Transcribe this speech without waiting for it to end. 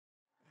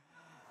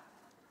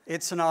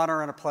It's an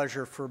honor and a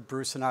pleasure for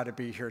Bruce and I to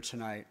be here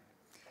tonight.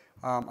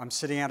 I'm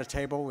sitting at a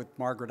table with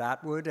Margaret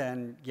Atwood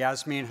and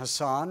Yasmeen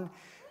Hassan,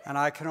 and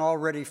I can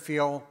already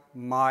feel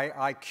my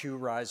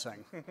IQ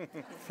rising.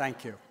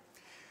 Thank you.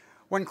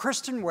 When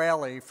Kristen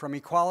Whaley from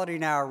Equality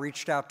Now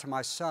reached out to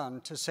my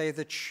son to say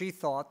that she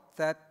thought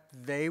that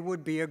they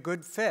would be a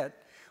good fit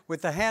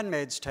with The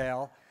Handmaid's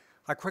Tale,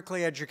 I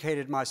quickly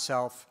educated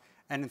myself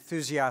and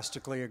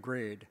enthusiastically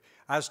agreed,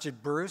 as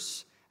did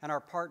Bruce and our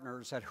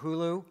partners at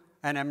Hulu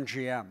and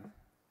MGM.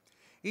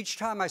 Each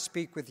time I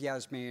speak with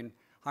Yasmeen,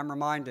 I'm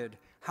reminded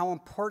how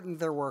important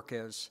their work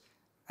is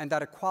and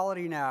that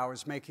Equality Now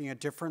is making a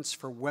difference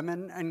for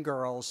women and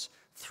girls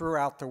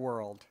throughout the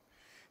world.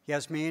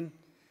 Yasmeen,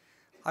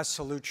 I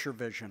salute your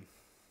vision.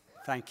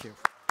 Thank you.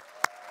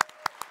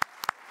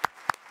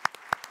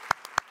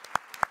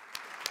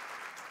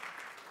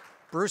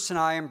 Bruce and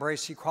I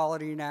embrace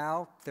Equality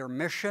Now, their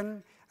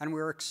mission, and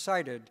we're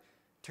excited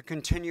to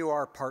continue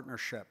our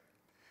partnership.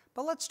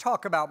 But let's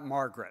talk about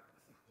Margaret.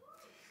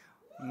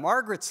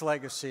 Margaret's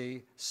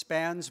legacy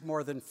spans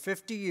more than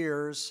 50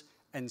 years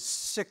and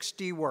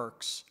 60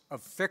 works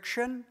of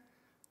fiction,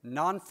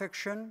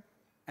 nonfiction,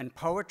 and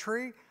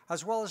poetry,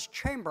 as well as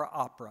chamber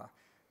opera,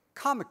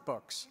 comic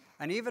books,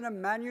 and even a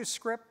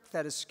manuscript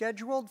that is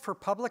scheduled for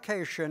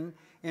publication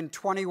in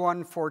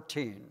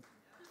 2114.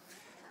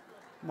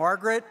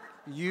 Margaret,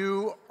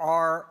 you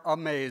are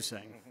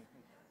amazing.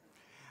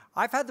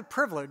 I've had the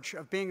privilege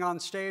of being on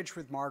stage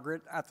with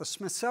Margaret at the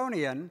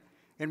Smithsonian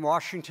in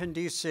Washington,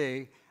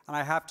 D.C., and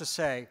I have to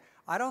say,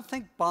 I don't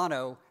think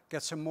Bono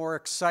gets a more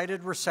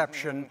excited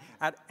reception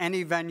at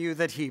any venue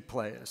that he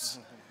plays.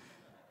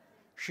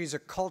 She's a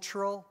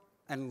cultural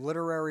and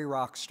literary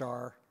rock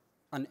star,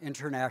 an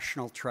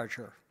international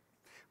treasure.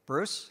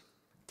 Bruce,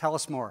 tell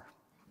us more.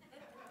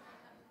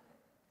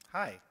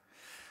 Hi.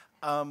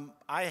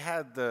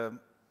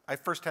 I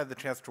first had the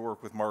chance to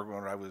work with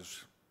Margaret when I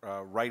was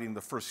writing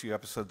the first few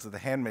episodes of The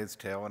Handmaid's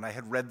Tale, and I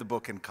had read the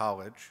book in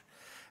college,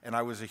 and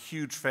I was a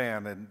huge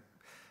fan, and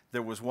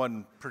there was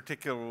one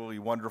particularly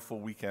wonderful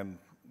weekend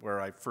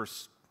where I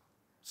first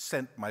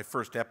sent my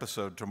first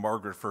episode to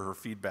Margaret for her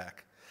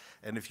feedback.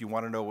 And if you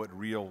want to know what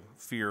real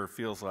fear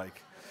feels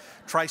like,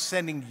 try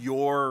sending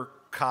your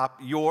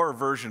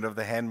version of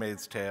The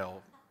Handmaid's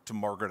Tale to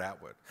Margaret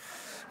Atwood.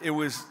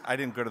 I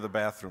didn't go to the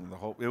bathroom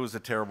it was a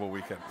terrible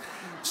weekend.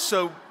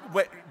 So,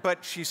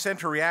 but she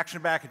sent her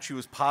reaction back and she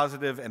was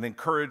positive and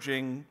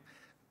encouraging.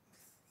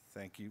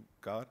 Thank you,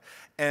 God.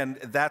 And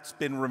that's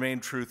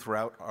remained true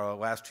throughout our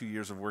last few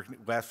years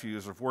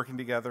of working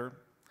together.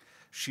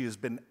 She has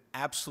been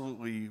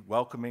absolutely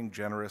welcoming,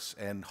 generous,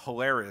 and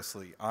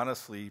hilariously,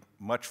 honestly,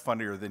 much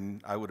funnier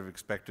than I would have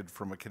expected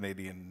from a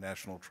Canadian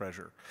national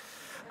treasure.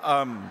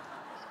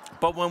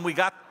 But when we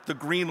got the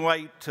green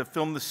light to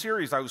film the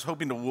series, I was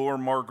hoping to lure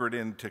Margaret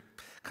in to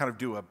kind of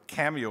do a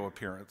cameo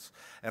appearance,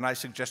 and I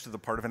suggested the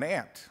part of an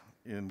ant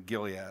in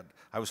Gilead.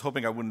 I was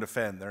hoping I wouldn't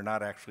offend. They're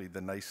not actually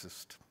the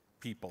nicest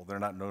people. They're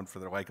not known for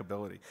their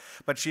likability.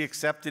 But she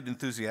accepted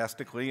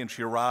enthusiastically, and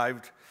she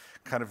arrived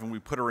kind of when we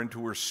put her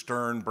into her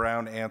stern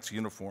brown ant's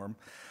uniform.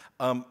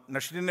 Now,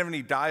 she didn't have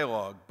any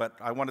dialogue, but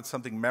I wanted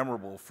something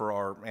memorable for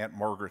our Aunt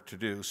Margaret to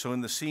do. So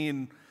in the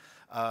scene,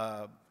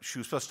 she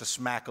was supposed to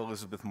smack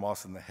Elizabeth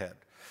Moss in the head.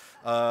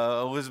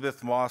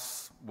 Elizabeth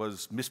Moss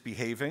was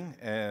misbehaving,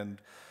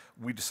 and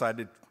we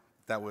decided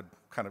that would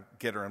kind of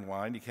get her in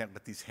line. You can't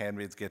let these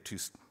handmaids get too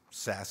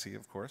sassy,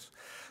 of course.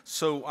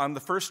 So on the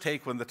first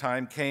take, when the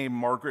time came,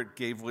 Margaret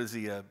gave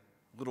Lizzie a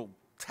little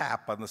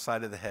tap on the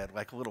side of the head,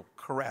 like a little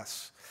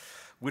caress,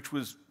 which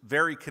was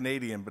very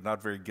Canadian, but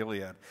not very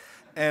Gilead.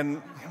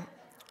 And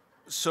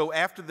so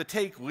after the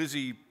take,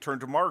 Lizzie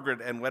turned to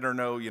Margaret and let her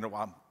know, I'm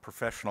a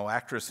professional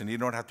actress and you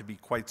don't have to be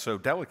quite so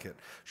delicate.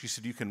 She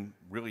said, you can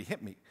really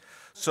hit me.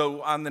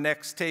 So on the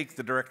next take,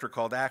 the director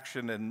called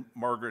action and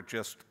Margaret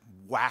just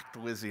whacked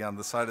Lizzie on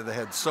the side of the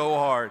head so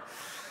hard.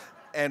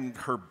 And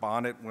her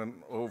bonnet went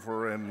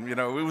over and, it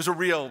was a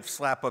real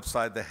slap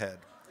upside the head.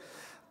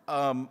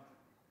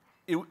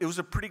 It was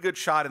a pretty good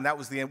shot, and that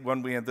was the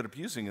one we ended up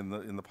using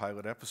in the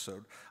pilot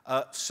episode.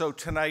 So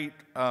tonight,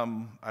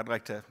 I'd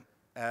like to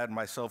add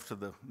myself to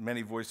the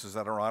many voices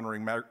that are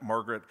honoring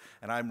Margaret,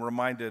 and I'm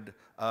reminded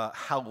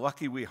how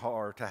lucky we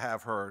are to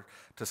have her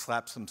to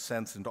slap some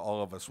sense into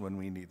all of us when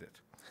we need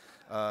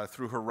it.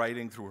 Through her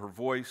writing, through her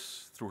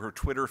voice, through her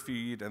Twitter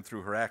feed, and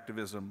through her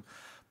activism.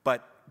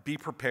 But be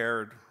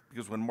prepared,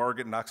 because when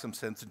Margaret knocks some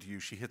sense into you,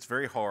 she hits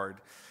very hard,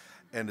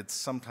 and it's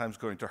sometimes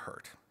going to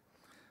hurt.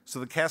 So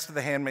the cast of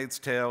The Handmaid's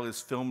Tale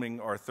is filming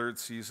our third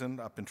season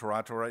up in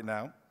Toronto right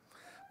now.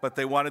 But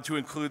they wanted to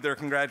include their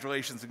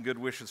congratulations and good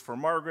wishes for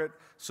Margaret,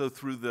 so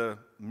through the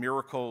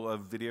miracle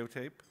of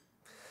videotape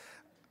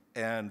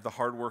and the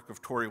hard work of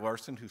Tori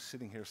Larson, who's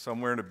sitting here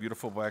somewhere in a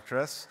beautiful black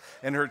dress,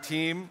 and her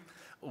team,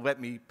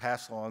 let me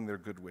pass along their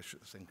good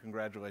wishes and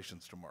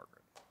congratulations to Margaret.